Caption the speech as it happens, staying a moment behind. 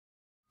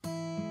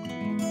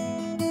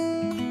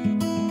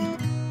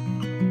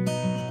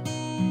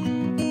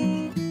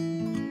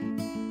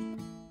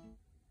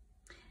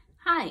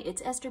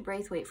it's Esther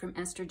Braithwaite from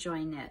Esther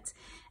Joy Knits,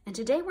 and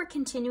today we're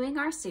continuing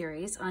our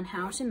series on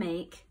how to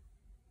make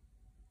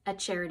a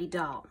charity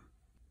doll.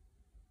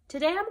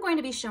 Today I'm going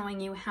to be showing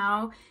you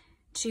how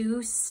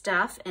to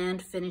stuff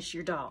and finish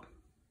your doll.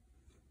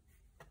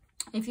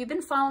 If you've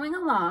been following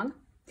along,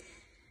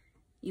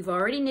 you've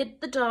already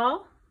knit the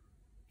doll.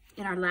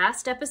 In our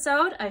last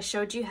episode, I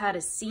showed you how to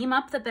seam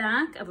up the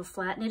back of a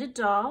flat knitted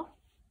doll,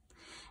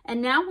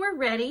 and now we're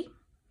ready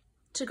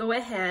to go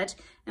ahead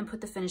and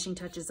put the finishing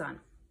touches on.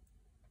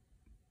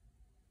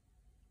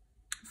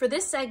 For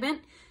this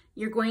segment,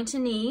 you're going to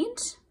need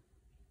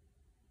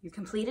your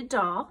completed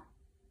doll,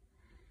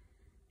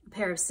 a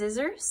pair of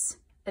scissors,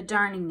 a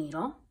darning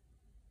needle,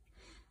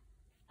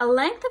 a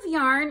length of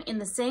yarn in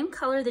the same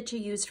color that you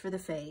used for the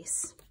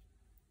face,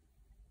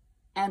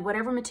 and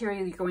whatever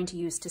material you're going to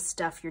use to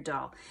stuff your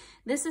doll.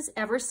 This is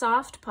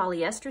Eversoft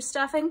polyester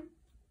stuffing.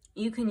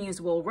 You can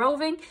use wool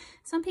roving.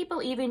 Some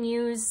people even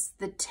use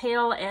the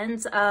tail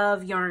ends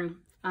of yarn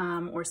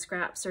or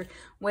scraps or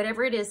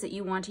whatever it is that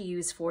you want to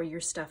use for your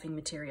stuffing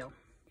material.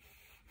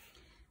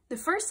 The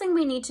first thing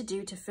we need to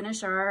do to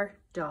finish our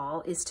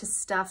doll is to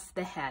stuff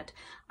the head.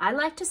 I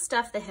like to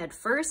stuff the head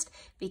first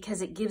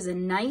because it gives a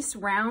nice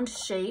round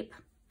shape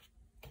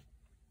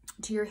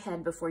to your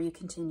head before you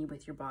continue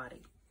with your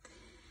body.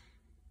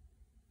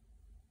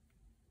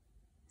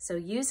 So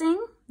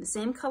using the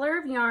same color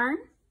of yarn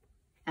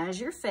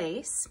as your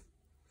face,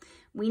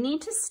 we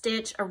need to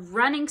stitch a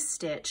running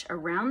stitch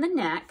around the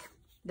neck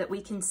that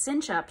we can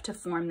cinch up to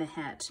form the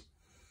head.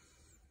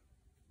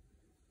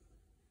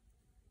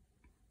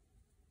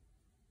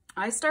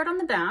 I start on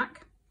the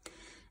back,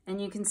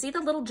 and you can see the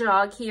little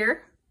jog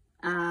here.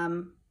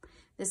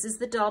 This is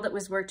the doll that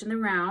was worked in the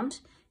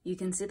round. You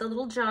can see the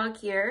little jog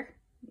here,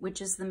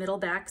 which is the middle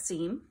back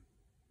seam.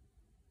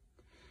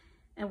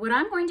 And what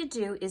I'm going to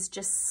do is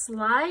just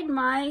slide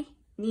my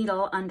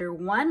needle under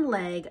one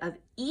leg of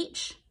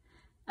each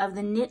of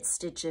the knit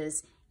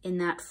stitches in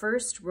that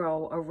first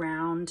row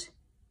around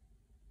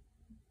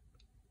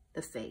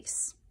the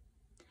face.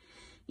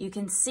 You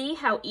can see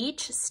how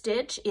each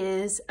stitch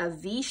is a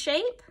V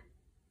shape,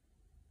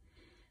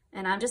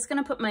 and I'm just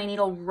going to put my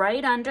needle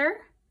right under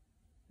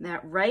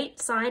that right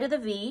side of the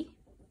V.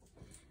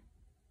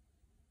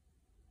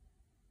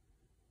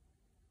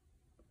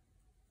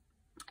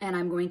 And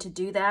I'm going to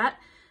do that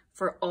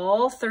for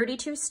all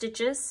 32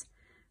 stitches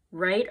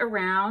right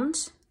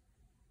around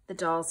the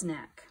doll's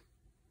neck.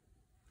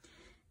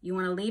 You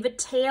want to leave a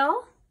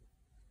tail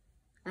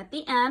at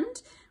the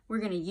end. We're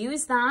going to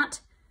use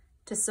that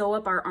to sew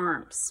up our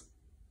arms.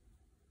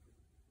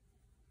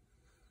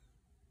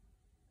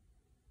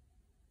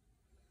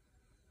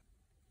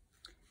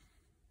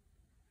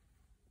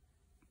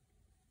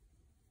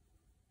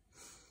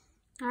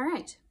 All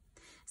right,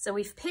 so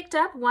we've picked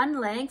up one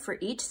leg for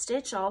each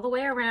stitch all the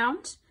way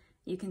around.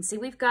 You can see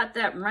we've got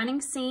that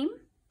running seam,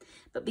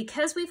 but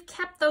because we've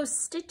kept those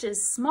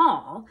stitches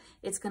small,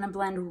 it's going to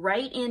blend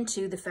right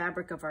into the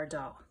fabric of our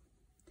doll.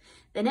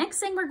 The next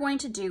thing we're going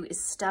to do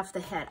is stuff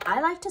the head.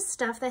 I like to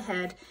stuff the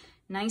head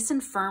nice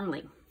and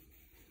firmly.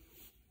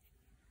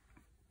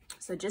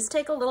 So just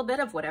take a little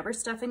bit of whatever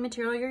stuffing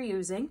material you're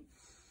using.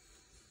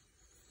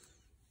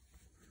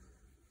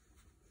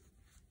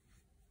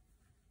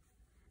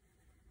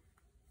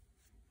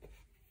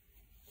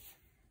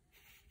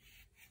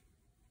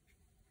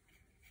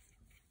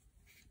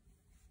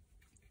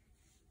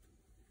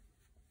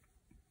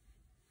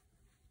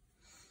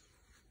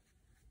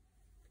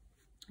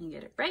 You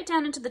get it right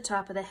down into the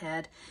top of the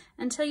head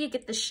until you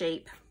get the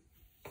shape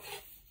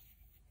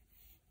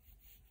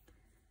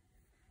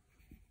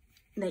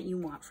that you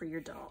want for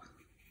your doll.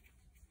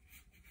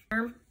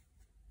 I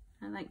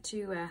like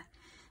to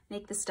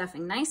make the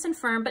stuffing nice and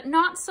firm, but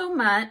not so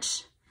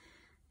much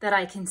that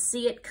I can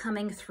see it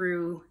coming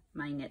through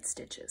my knit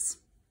stitches.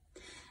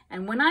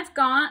 And when I've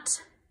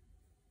got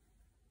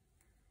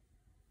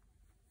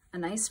a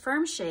nice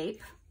firm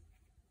shape,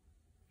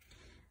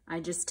 I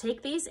just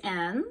take these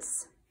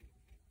ends,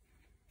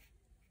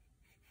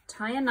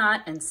 tie a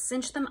knot, and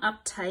cinch them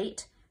up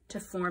tight to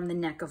form the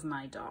neck of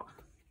my doll.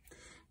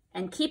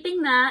 And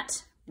keeping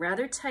that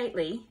rather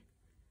tightly,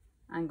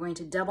 I'm going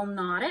to double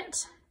knot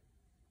it.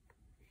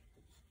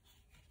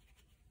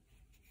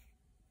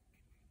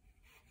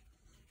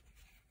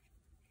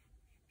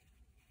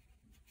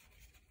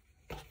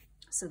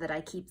 So that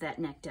I keep that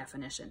neck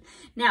definition.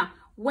 Now,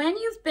 when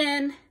you've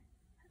been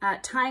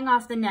tying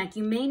off the neck,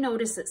 you may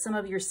notice that some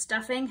of your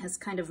stuffing has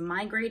kind of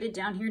migrated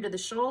down here to the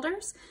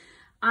shoulders.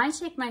 I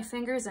take my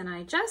fingers and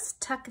I just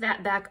tuck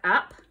that back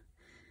up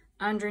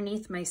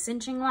underneath my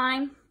cinching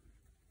line,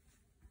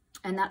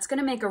 and that's going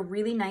to make a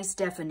really nice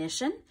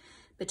definition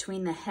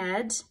between the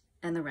head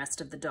and the rest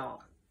of the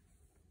doll.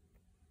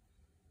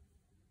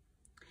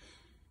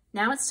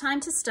 Now it's time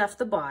to stuff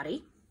the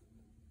body,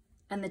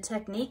 and the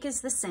technique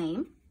is the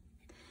same.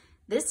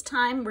 This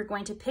time we're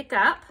going to pick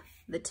up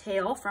the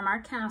tail from our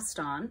cast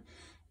on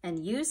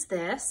and use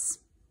this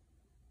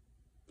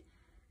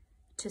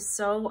to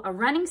sew a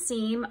running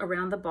seam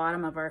around the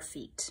bottom of our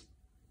feet.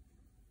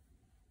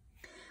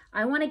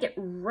 I want to get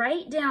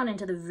right down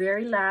into the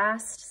very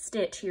last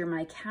stitch here,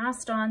 my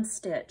cast on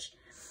stitch.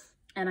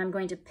 And I'm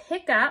going to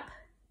pick up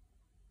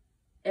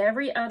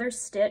every other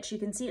stitch. You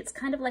can see it's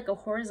kind of like a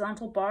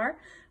horizontal bar.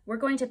 We're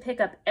going to pick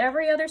up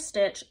every other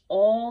stitch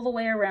all the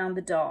way around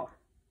the doll,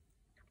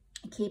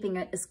 keeping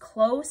it as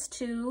close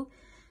to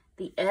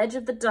the edge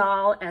of the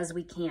doll as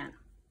we can.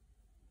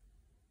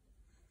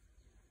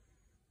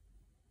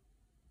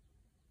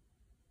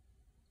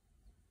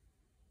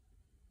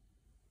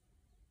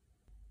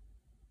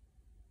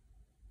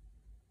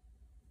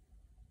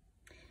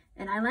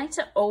 And I like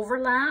to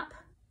overlap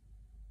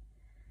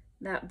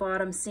that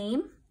bottom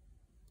seam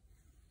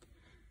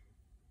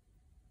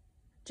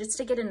just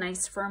to get a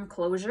nice firm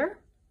closure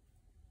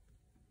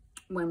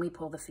when we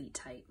pull the feet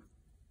tight.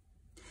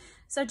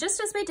 So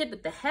just as we did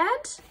with the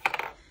head,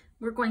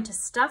 we're going to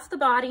stuff the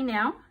body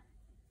now.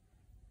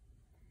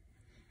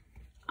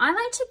 I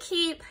like to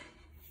keep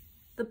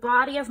the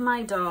body of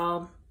my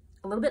doll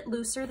a little bit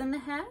looser than the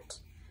head.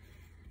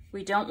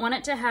 We don't want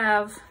it to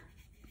have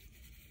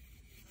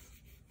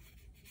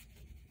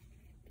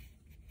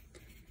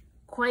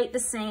quite the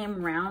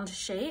same round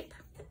shape.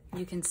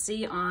 You can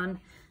see on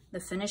the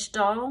finished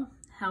doll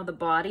how the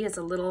body is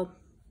a little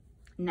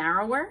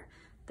narrower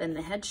than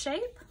the head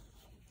shape.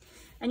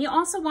 And you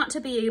also want to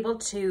be able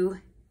to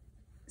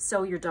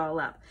sew your doll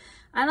up.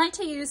 I like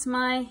to use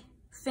my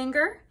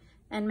finger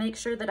and make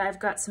sure that I've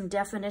got some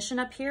definition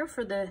up here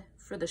for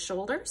the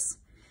shoulders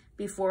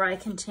before I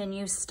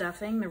continue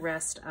stuffing the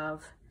rest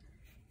of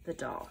the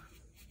doll.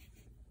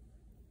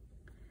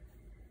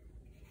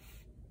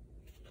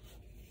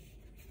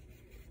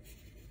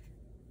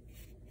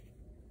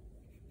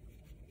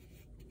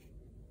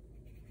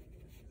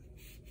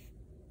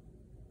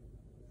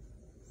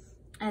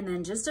 And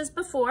then just as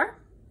before,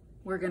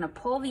 we're going to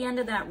pull the end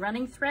of that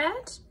running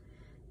thread,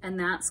 and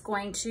that's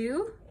going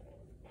to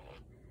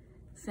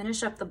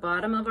finish up the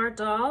bottom of our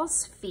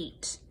doll's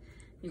feet.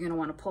 You're going to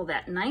want to pull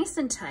that nice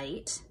and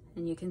tight,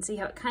 and you can see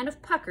how it kind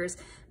of puckers,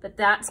 but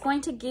that's going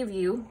to give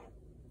you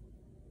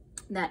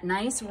that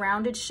nice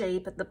rounded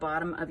shape at the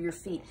bottom of your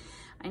feet.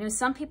 I know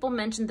some people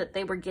mentioned that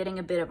they were getting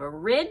a bit of a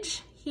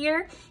ridge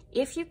here.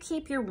 If you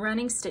keep your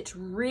running stitch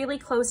really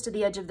close to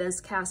the edge of those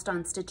cast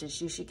on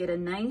stitches, you should get a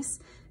nice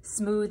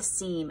smooth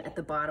seam at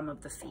the bottom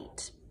of the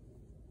feet.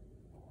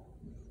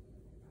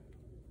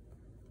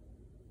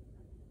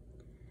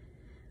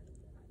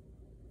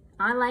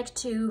 I like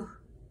to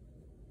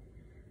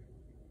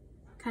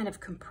kind of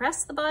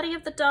compress the body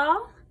of the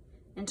doll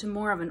into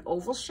more of an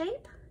oval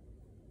shape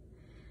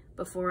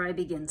before I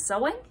begin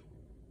sewing.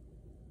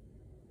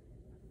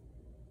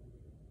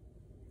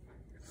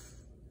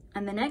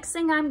 And the next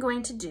thing I'm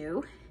going to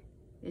do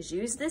is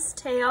use this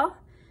tail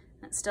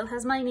that still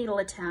has my needle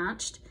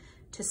attached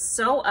to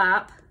sew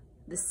up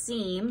the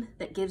seam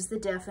that gives the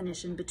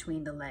definition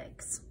between the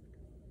legs.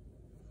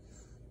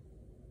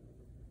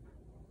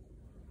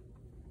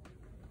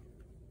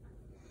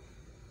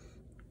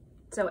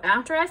 So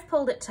after I've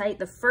pulled it tight,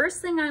 the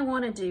first thing I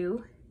want to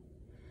do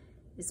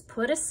is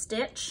put a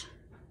stitch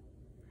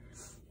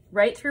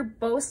right through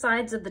both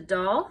sides of the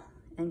doll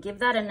and give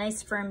that a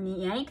nice firm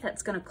yank.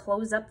 That's going to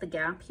close up the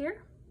gap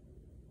here.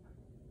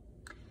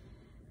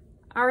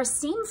 Our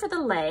seam for the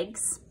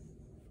legs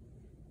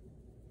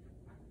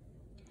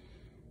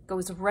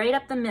goes right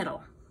up the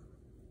middle.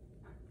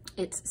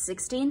 It's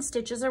 16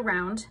 stitches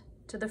around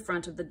to the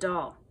front of the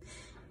doll.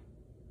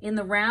 In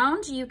the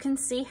round, you can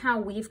see how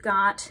we've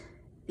got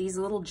these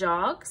little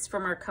jogs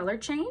from our color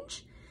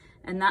change,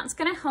 and that's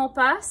going to help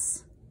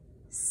us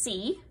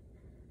see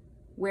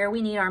where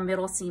we need our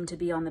middle seam to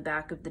be on the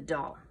back of the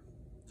doll.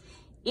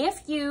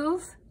 If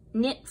you've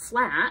knit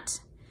flat,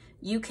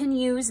 you can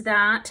use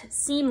that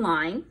seam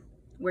line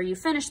where you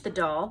finish the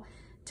doll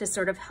to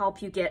sort of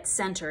help you get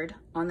centered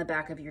on the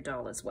back of your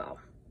doll as well.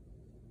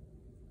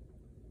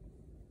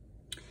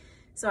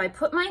 So I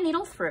put my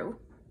needle through,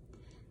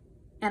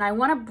 and I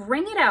want to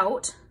bring it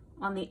out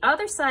on the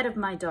other side of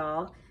my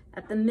doll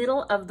at the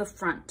middle of the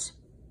front.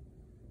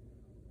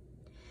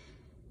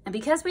 And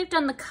because we've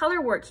done the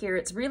color work here,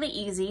 it's really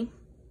easy.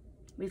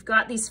 We've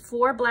got these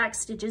 4 black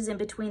stitches in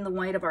between the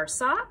white of our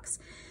socks.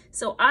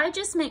 So I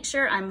just make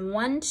sure I'm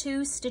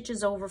 1-2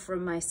 stitches over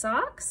from my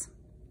socks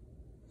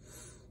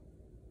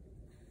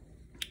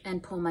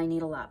and pull my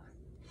needle up.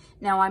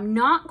 Now I'm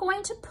not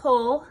going to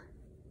pull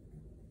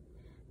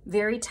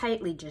very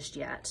tightly just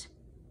yet.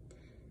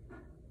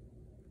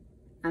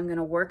 I'm going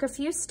to work a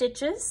few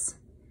stitches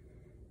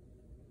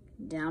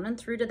down and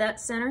through to that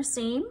center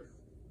seam.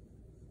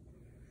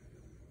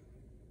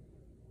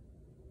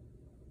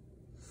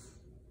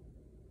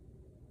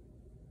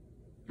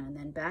 And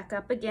then back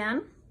up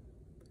again,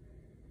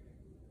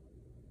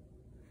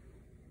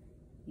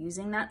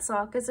 using that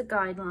sock as a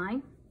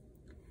guideline.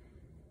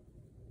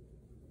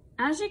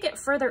 As you get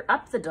further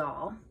up the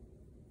doll,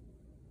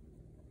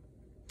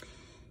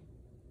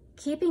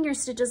 keeping your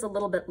stitches a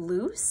little bit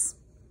loose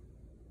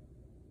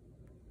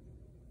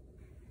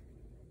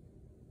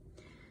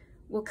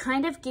will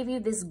kind of give you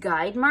this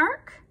guide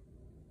mark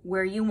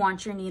where you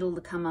want your needle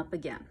to come up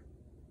again.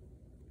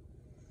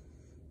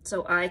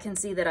 so I can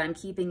see that I'm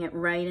keeping it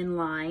right in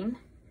line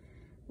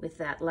with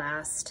that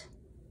last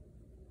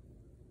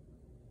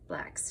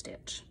black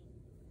stitch.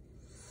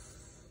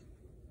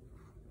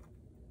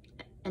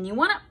 And you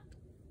want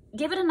to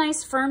give it a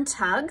nice firm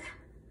tug.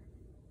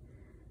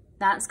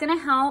 That's going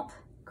to help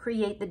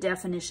create the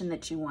definition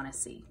that you want to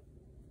see,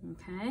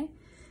 okay?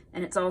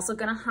 And it's also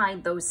going to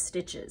hide those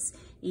stitches.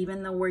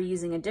 Even though we're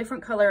using a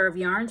different color of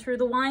yarn through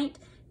the white,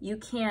 you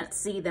can't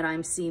see that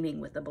I'm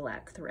seaming with the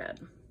black thread.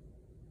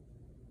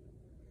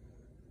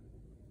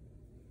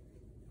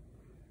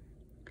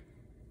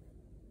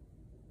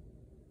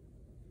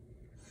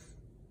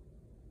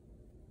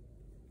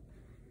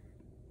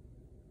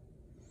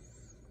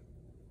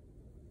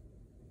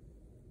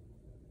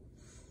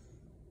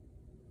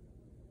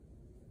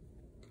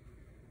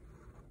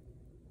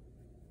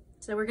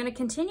 So we're going to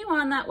continue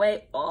on that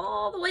way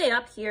all the way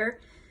up here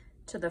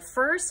to the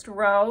first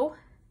row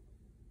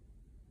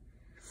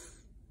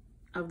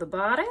of the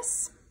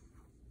bodice.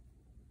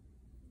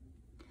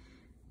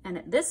 And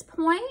at this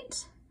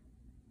point,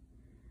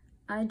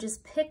 I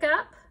just pick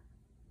up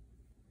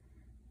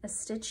a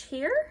stitch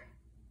here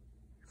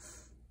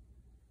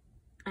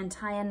and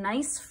tie a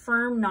nice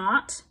firm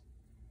knot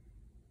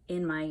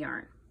in my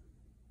yarn.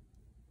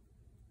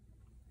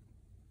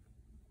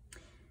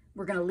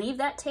 We're going to leave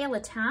that tail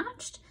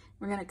attached.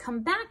 We're going to come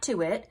back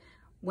to it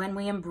when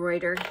we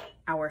embroider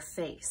our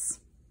face.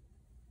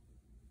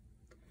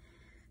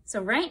 So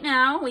right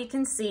now we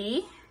can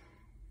see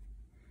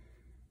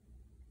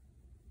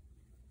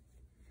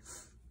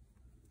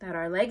that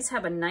our legs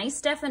have a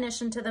nice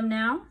definition to them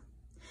now.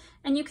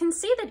 And you can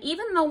see that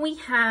even though we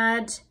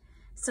had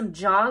some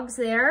jogs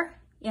there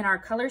in our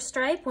color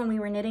stripe when we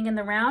were knitting in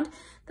the round,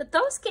 that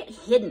those get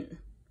hidden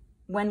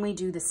when we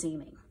do the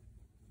seaming.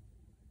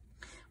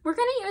 We're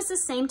going to use the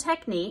same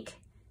technique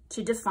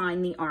to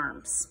define the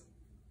arms.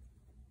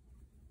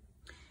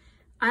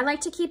 I like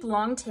to keep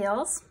long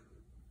tails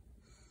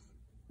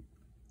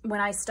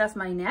when I stuff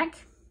my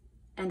neck,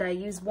 and I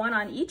use one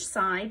on each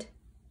side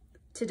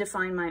to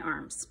define my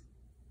arms.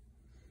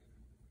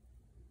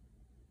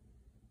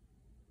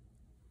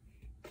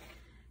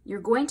 You're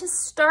going to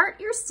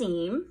start your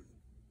seam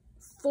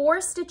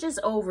 4 stitches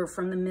over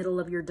from the middle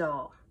of your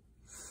doll.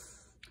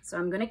 So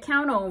I'm going to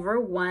count over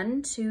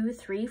 1, 2,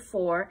 3,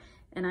 4,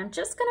 and I'm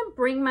just going to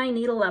bring my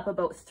needle up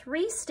about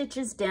 3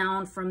 stitches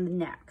down from the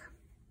neck.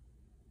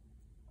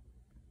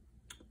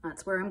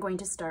 That's where I'm going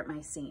to start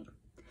my seam.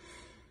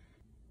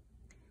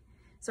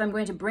 So I'm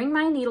going to bring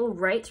my needle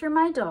right through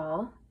my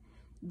doll.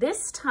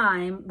 This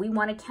time we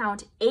want to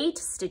count 8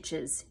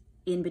 stitches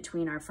in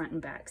between our front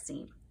and back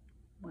seam.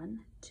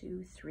 1,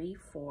 2, 3,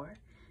 4,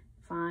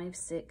 5,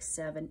 6,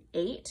 7,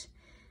 8.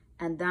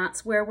 And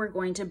that's where we're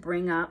going to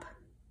bring up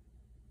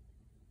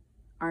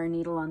our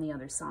needle on the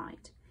other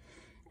side.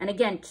 And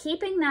again,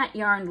 keeping that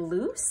yarn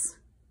loose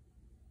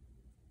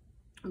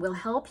will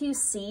help you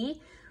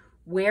see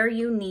where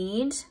you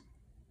need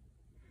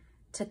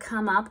to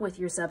come up with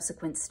your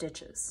subsequent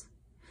stitches.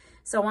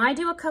 So I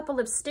do a couple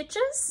of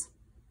stitches,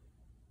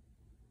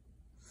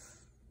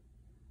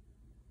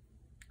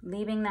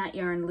 leaving that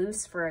yarn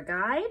loose for a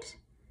guide.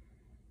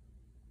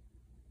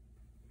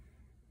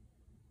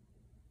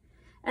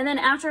 And then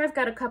after I've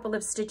got a couple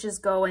of stitches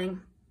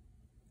going,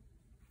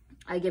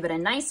 I give it a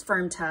nice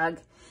firm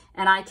tug,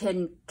 and I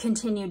can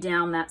continue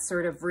down that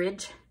sort of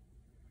ridge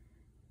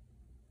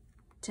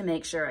to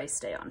make sure I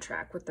stay on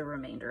track with the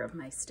remainder of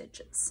my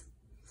stitches.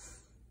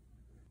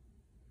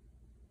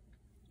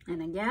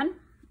 And again,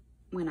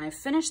 when I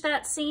finish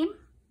that seam,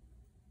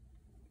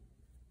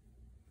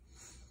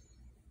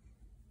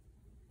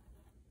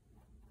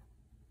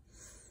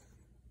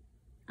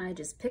 I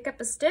just pick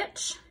up a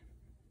stitch,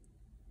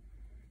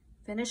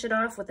 finish it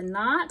off with a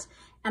knot,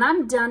 and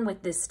I'm done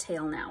with this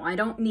tail now. I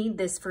don't need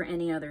this for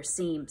any other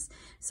seams.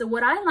 So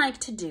what I like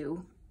to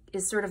do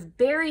is sort of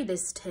bury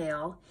this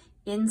tail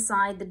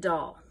inside the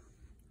doll.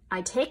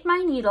 I take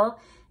my needle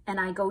and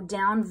I go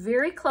down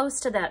very close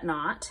to that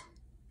knot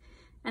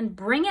and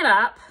bring it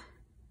up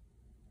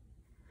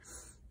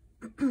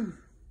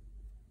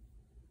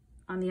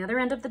on the other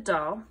end of the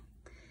doll.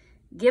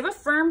 Give a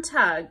firm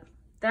tug.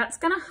 That's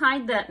going to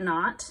hide that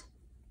knot.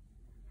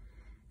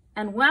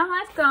 And while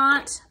I've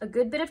got a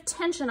good bit of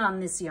tension on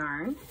this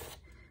yarn,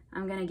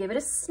 I'm going to give it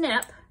a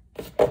snip,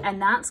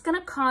 and that's going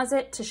to cause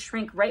it to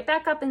shrink right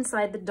back up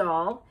inside the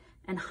doll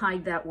and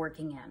hide that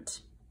working end.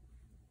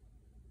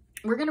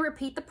 We're going to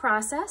repeat the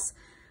process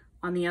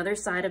on the other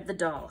side of the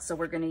doll. So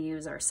we're going to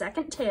use our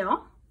second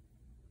tail.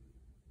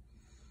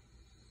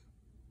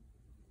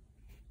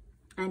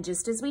 And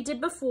just as we did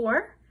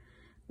before,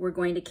 we're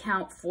going to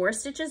count 4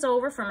 stitches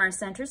over from our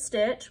center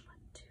stitch. 1,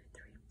 2,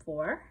 3,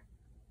 4.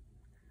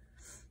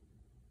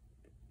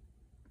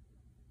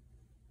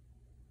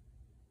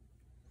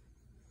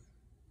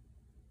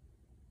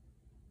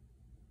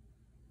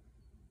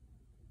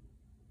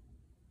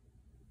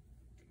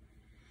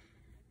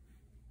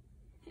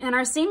 And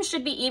our seams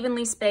should be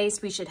evenly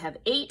spaced. We should have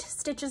 8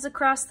 stitches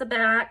across the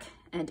back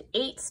and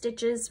 8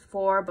 stitches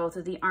for both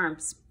of the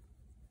arms.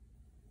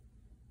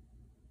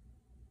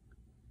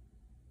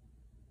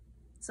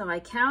 So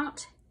I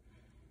count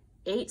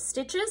 8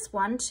 stitches,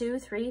 1, 2,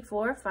 3,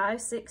 4,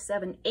 5, 6,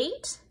 7,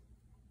 8,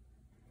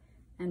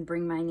 and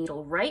bring my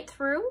needle right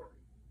through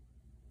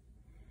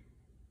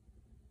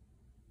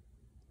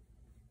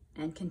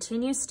and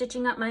continue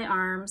stitching up my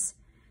arms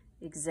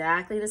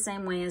exactly the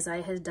same way as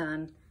I had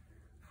done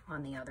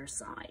on the other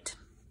side.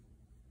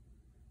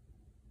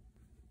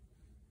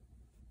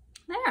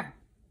 There.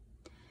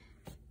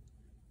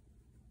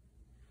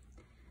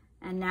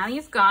 And now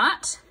you've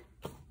got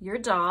your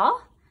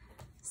doll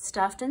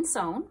stuffed and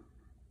sewn.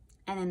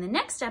 And in the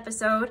next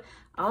episode,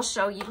 I'll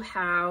show you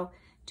how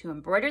to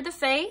embroider the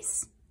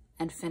face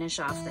and finish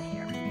off the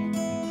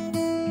hair.